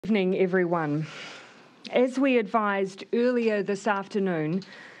evening, everyone. As we advised earlier this afternoon,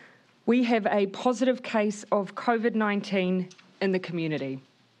 we have a positive case of COVID-19 in the community.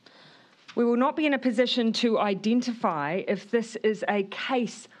 We will not be in a position to identify if this is a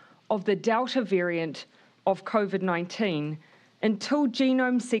case of the Delta variant of COVID-19 until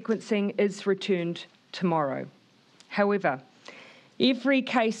genome sequencing is returned tomorrow. However, every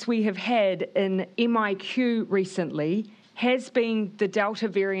case we have had in MIQ recently has been the Delta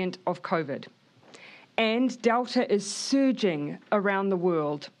variant of COVID, and Delta is surging around the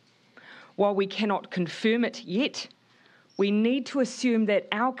world. While we cannot confirm it yet, we need to assume that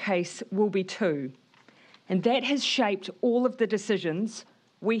our case will be too, and that has shaped all of the decisions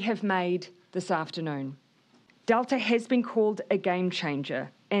we have made this afternoon. Delta has been called a game changer,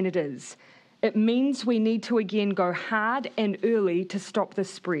 and it is. It means we need to again go hard and early to stop the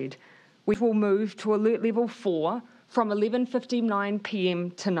spread. We will move to alert level 4 from 11:59 p.m.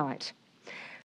 tonight.